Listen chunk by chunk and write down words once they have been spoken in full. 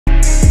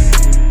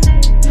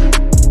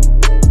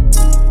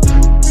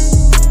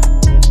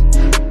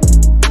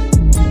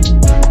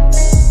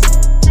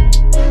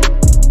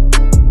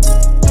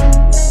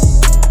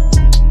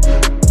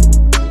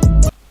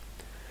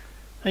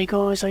Hey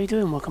guys, how you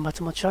doing? Welcome back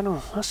to my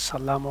channel.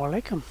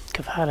 Asalaamualikum,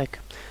 kavhalik,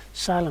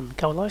 salam,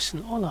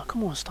 kaulaisan, hola,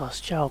 ¿cómo estás?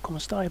 Ciao, ¿cómo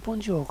está?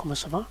 Bonjour, ¿cómo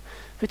se va?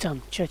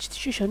 Vitam, chech,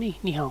 shishani,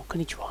 ni hao,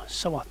 konnichiwa,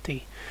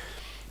 sawati,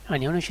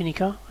 annyeong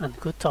shinika, and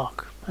good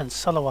talk, and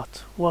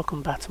salawat.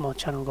 Welcome back to my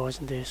channel, guys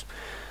and dears.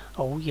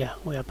 Oh yeah,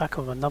 we are back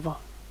with another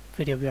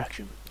video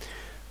reaction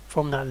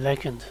from that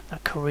legend,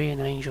 that Korean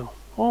angel.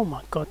 Oh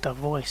my god, that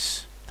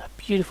voice, that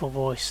beautiful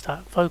voice,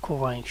 that vocal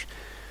range.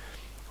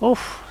 Oh,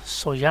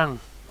 SOHYANG.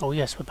 Oh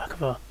yes, we're back with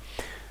her.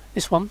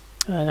 This one,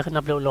 like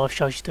another little live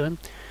show she's doing.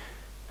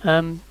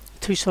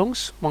 Two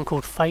songs, one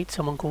called Fate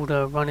and one called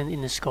Running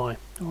in the Sky.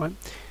 Alright,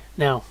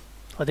 now,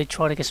 I did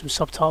try to get some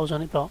subtitles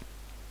on it, but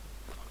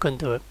I couldn't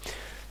do it.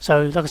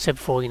 So, like I said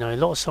before, you know, a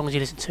lot of songs you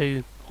listen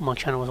to on my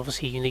channel is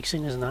obviously unique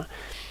singers and that.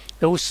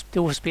 They all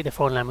speak their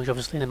foreign language,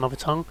 obviously, their mother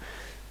tongue.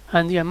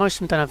 And yeah, most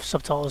of them don't have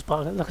subtitles,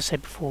 but like I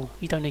said before,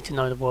 you don't need to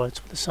know the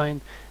words, what they're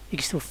saying. You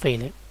can still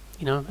feel it,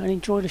 you know, and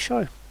enjoy the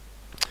show.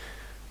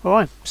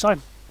 Alright, so,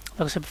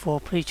 like I said before,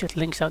 please check the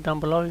links out down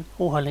below.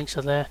 All her links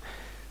are there.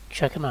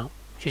 Check them out.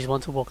 She's one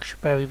to watch.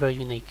 Very, very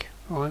unique.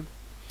 Alright.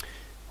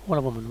 What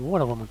a woman.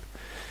 What a woman.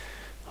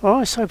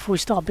 Alright, so before we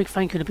start, a big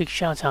thank you and a big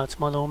shout out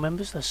to my loyal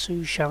members. That's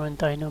Sue, Sharon,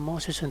 Dana,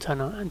 Marcio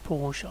Santana and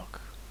Poolhallshark.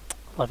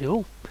 Love you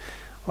all.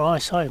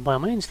 Alright, so by all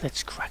means,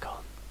 let's crack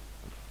on.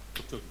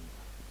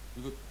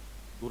 이거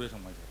노래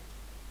정말 잘해.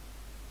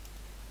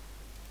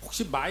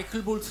 혹시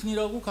마이클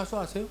볼튼이라고 가수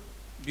아세요?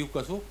 미국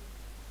가수?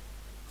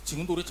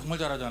 지금 노래 정말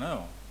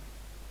잘하잖아요.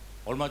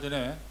 얼마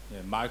전에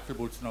마이클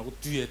볼튼하고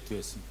듀엣도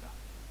했습니다.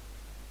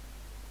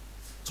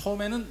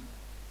 처음에는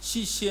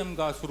CCM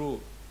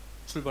가수로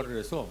출발을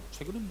해서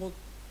최근에 뭐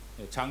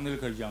장르를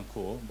걸지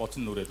않고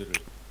멋진 노래들을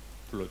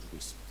불러주고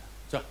있습니다.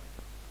 자,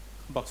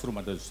 큰 박수로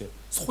맞아주세요.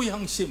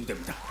 소양 씨의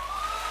무대입니다.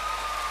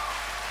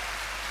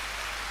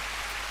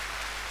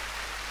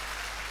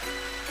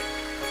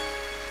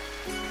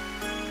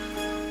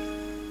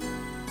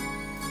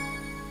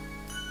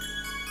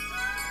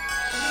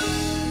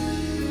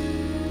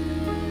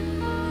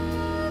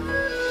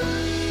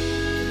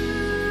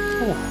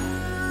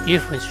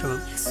 Beautiful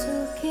instrument.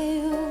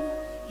 약속해요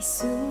이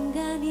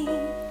순간이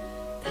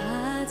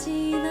다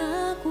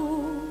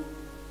지나고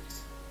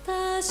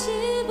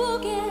다시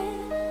보게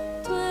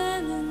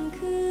되는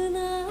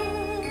그날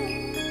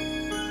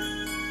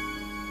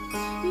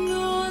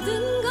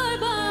모든 걸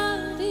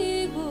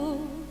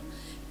버리고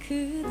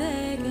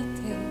그대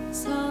곁에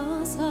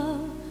서서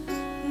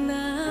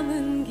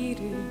남은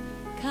길을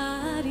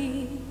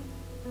가리란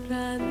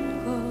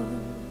걸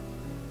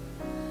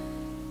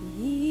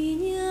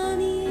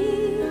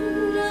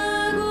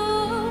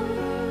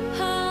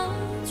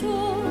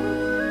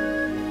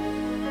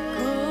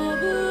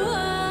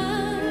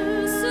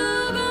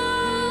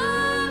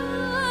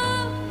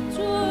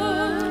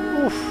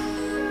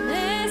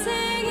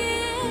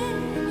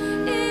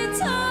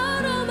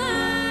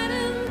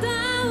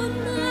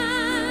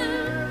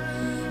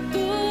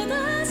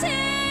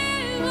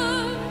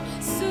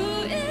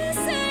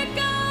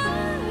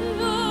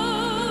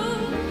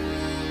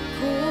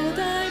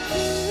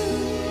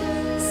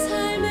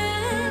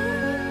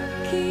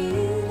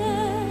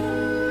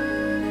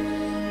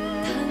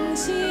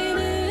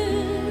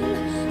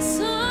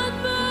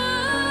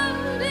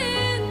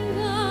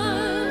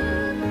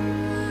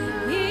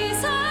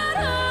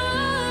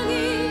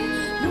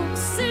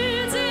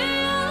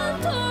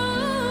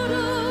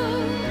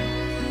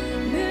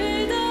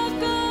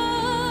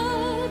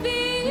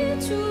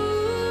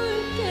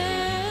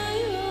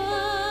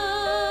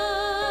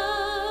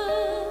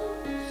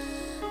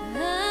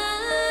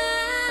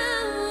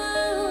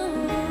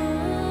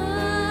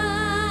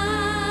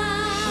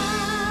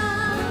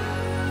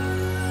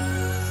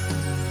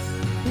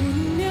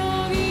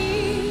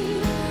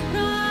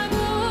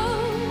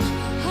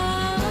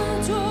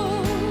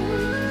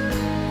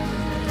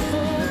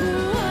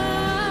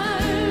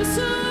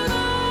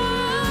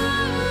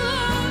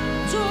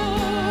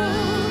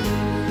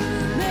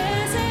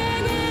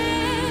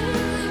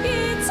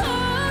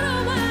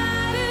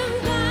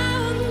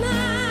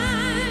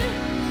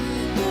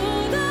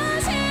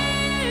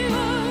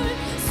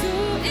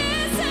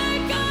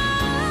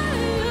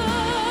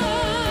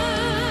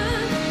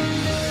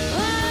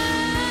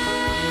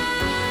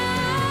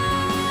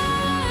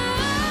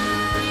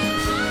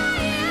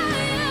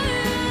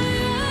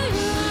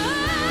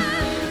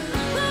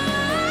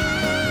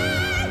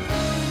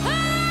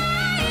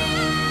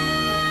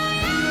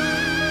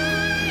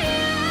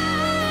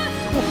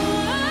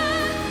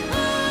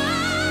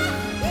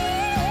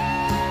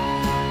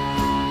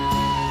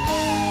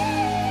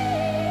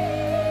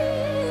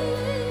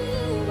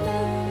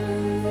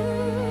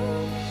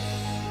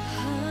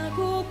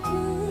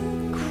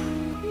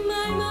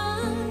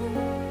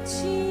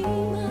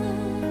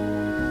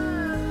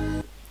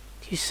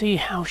You see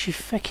how she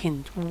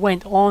fucking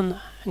went on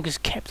and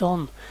just kept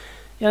on.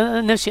 You know,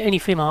 I've never seen any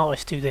female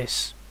artist do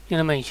this. You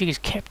know what I mean? She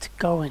just kept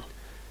going.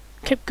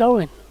 Kept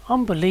going.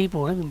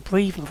 Unbelievable. Not even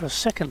breathing for a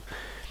second.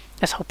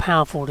 That's how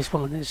powerful this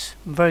woman is.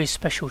 Very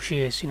special she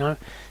is, you know.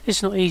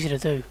 It's not easy to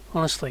do,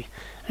 honestly.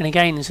 And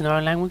again, it's in her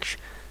own language.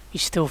 you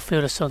still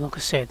feel the sun. Like I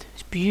said,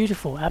 it's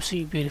beautiful,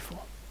 absolutely beautiful.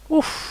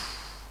 Oof,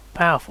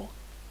 powerful.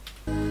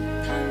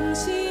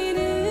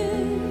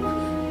 당신은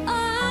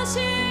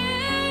아실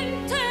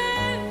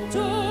테죠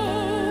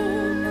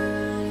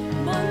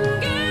먼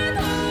길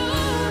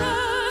돌아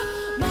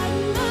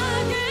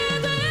만나게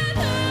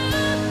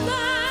되는 날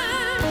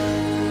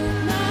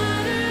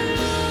나를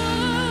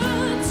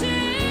놓지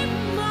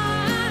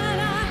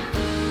말아요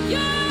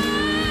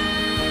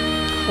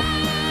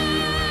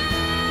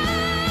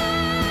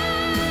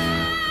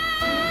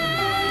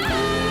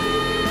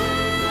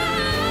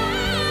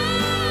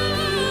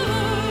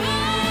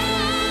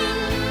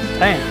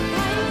Damn.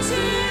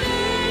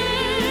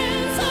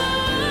 당신은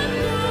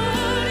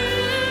선물인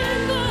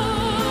걸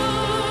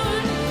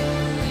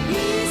이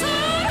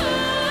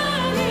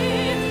사랑이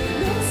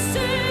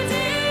녹슬지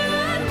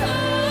않도록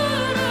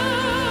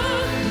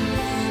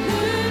늘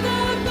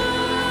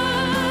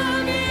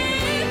가까이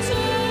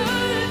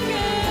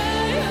줄게요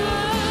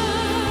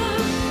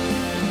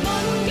먼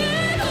길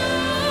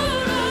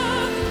돌아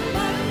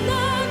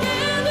만나게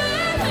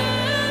되는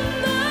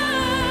날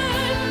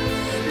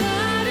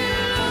나를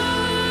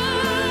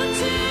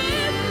놓지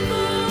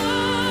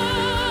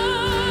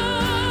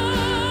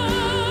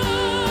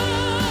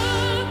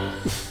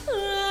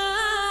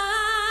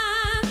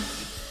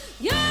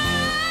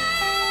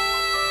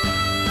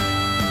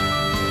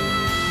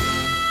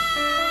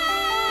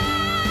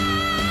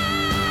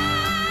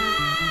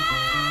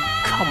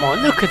Come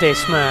on, look at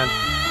this, man.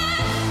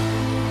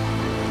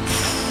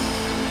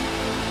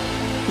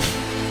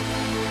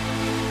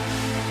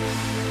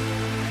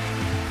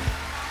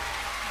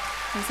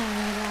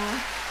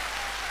 감사합니다.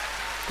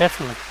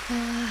 Definitely.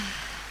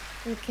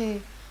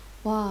 이렇게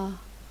와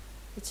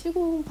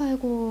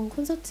 7080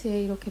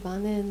 콘서트에 이렇게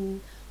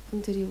많은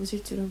분들이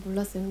오실 줄은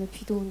몰랐어요. 오늘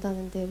비도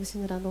온다는데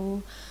오시느라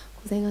너무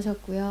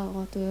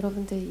고생하셨고요. 또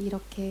여러분들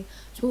이렇게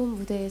좋은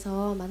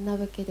무대에서 만나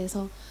뵙게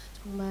돼서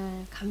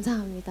정말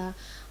감사합니다.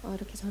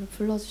 이렇게 저를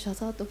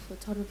불러주셔서 또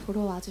저를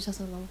보러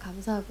와주셔서 너무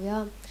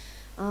감사하고요.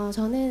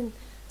 저는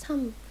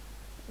참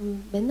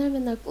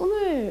맨날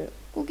꿈을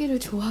꾸기를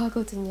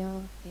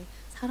좋아하거든요. 네,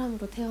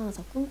 사람으로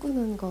태어나서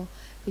꿈꾸는 거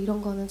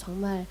이런 거는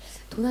정말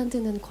돈 안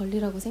드는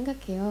권리라고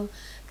생각해요.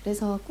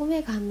 그래서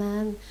꿈에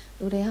관한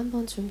노래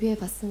한번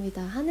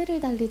준비해봤습니다. 하늘을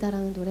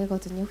달리다라는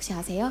노래거든요. 혹시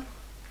아세요?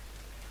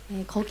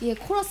 네, 거기에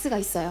코러스가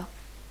있어요.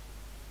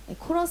 네,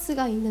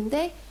 코러스가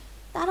있는데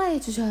따라해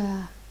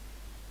주셔야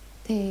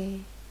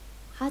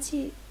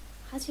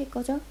하실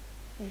거죠?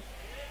 네,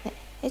 네,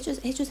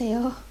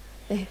 해주세요.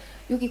 네,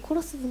 여기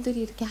코러스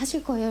분들이 이렇게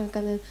하실 거예요.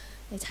 그러니까는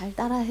네, 잘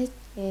따라해.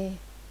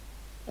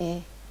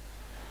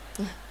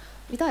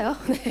 믿어요.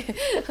 네.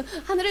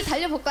 하늘을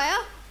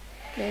달려볼까요?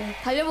 네,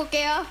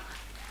 달려볼게요.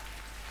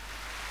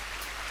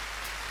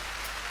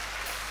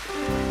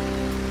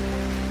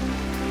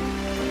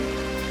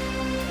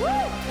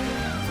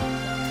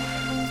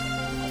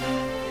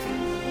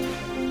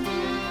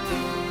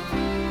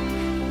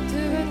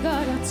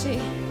 두근거렸지.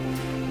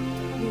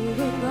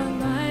 누군가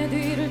나의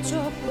뒤를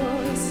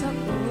쫓고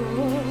있었고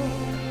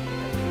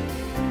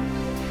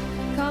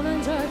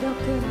검은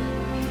절벽은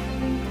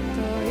더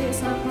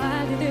이상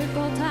발 디딜 곳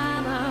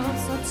하나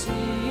없었지.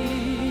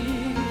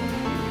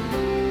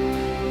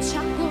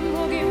 자꾸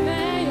목이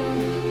메여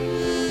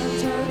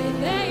천천히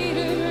내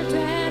이름을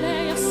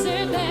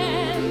되뇌었을 땐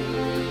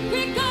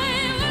귓가에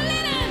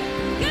울리는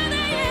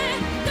그대의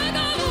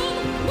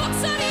뜨거운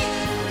목소리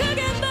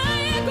그게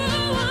나의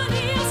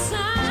구원이었어.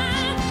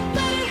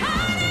 나를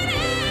하늘에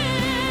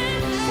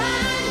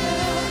달려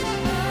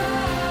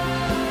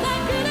난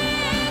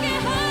그대에게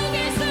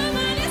거기서만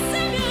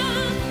있으면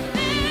내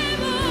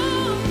몸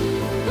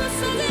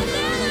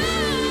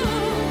부서진다고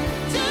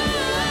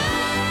좋아.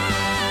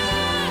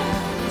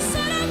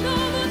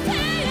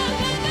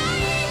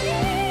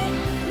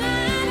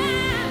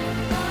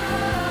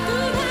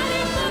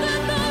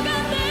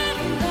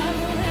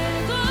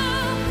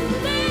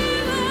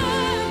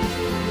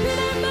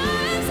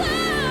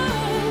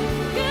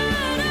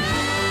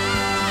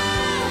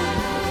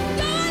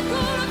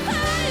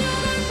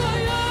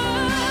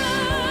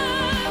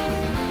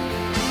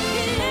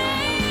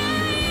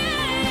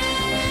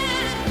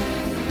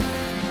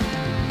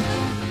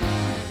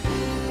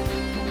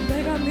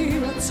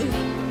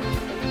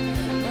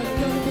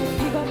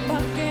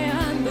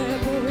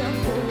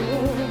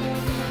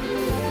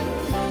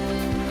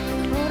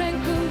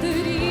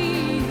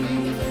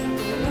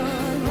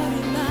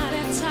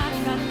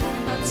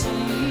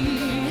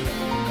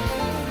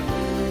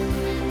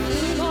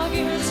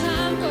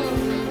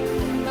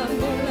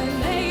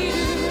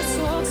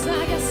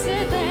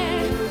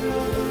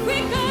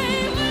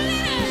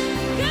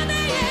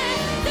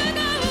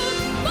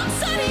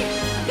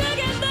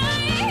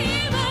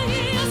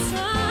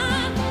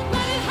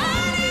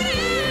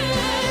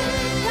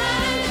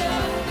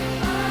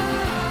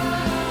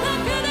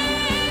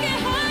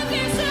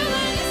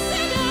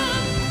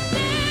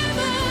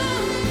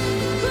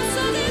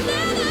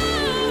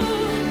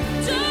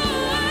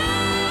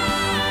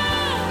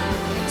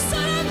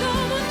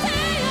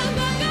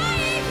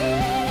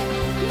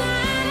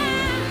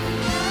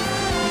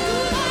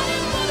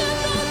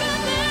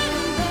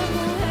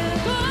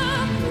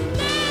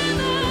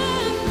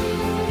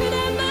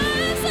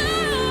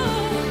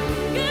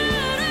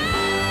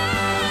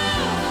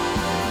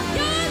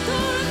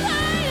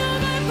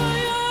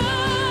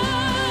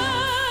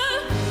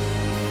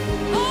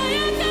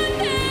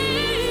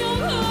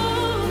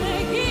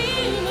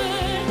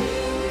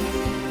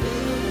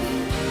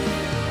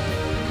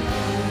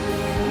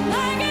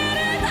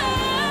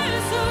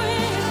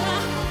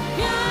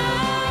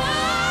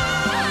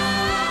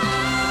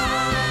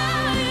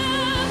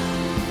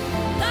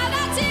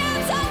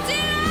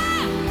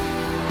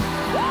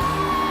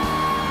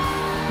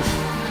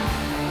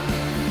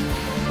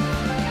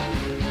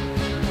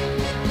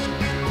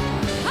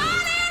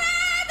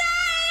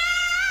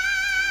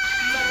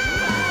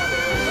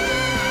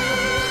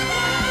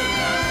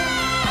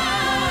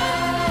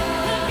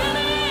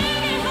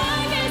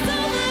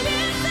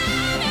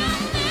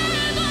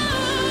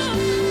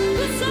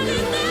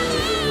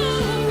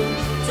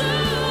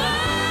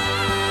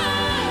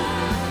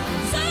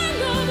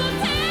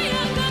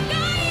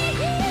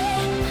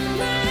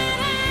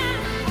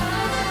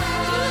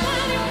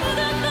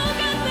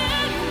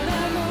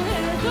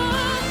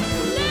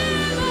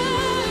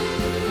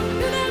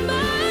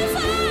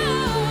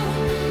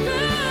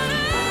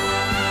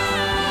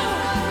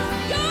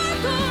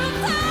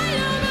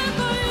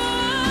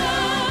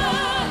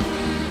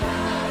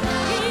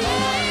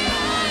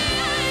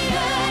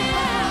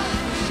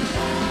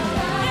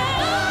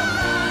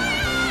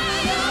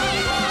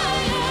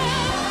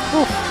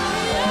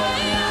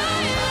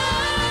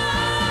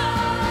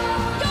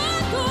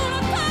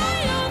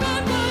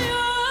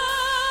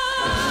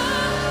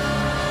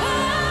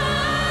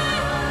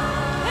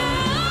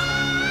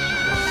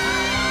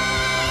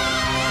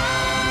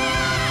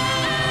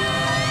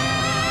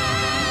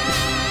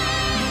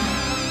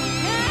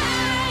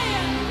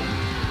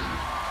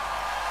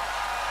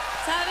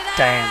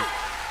 Damn.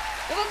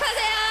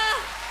 행복하세요.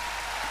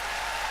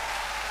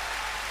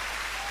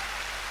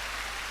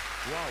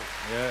 와우.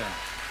 예.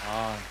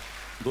 아,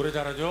 노래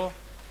잘하죠?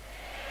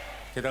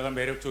 게다가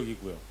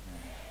매력적이고요.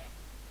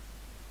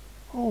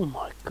 Oh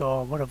my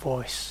god, what a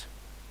voice.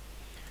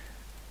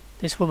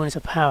 This woman is a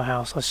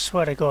powerhouse, I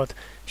swear to God.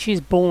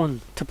 She's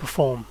born to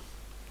perform.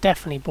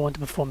 Definitely born to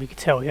perform, you can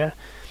tell, yeah?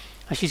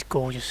 And she's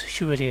gorgeous,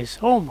 she really is.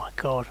 Oh my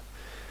god.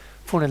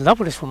 I'm falling in love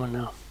with this woman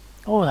now.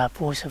 Oh, that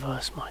voice of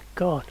hers, my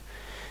god.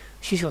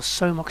 She's got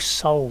so much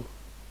soul.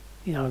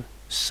 You know,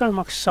 so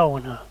much soul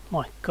in her.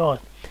 My god.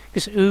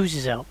 Just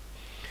oozes out.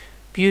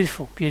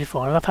 Beautiful,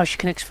 beautiful. I love how she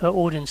connects with her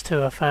audience to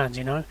her fans,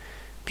 you know?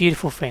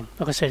 Beautiful thing.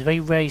 Like I said,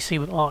 very rare you see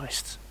with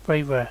artists.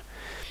 Very rare.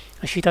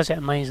 And she does it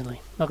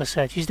amazingly. Like I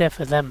said, she's there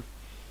for them.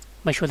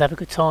 Make sure they have a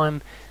good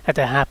time, that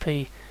they're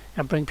happy,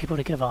 and bring people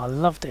together. I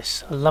love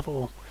this. I love it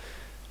all.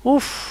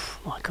 Oof,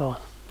 my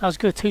god. That was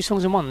good. 2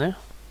 songs in one there.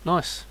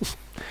 Nice.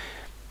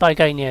 But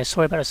again, yeah,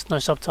 sorry about the no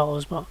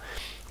subtitles, but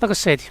like I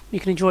said, you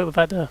can enjoy it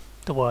without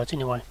the words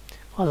anyway.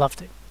 I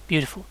loved it.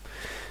 Beautiful.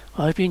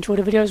 I hope you enjoyed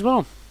the video as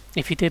well.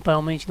 If you did, by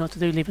all means, you know what to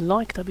do. Leave a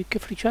like. That'd be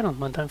good for the channel.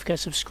 And don't forget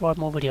to subscribe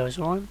more videos,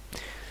 alright?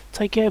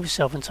 Take care of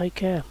yourself and take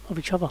care of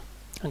each other.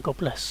 And God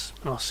bless.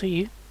 And I'll see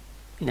you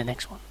in the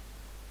next one.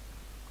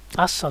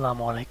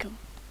 Asalaamualikum.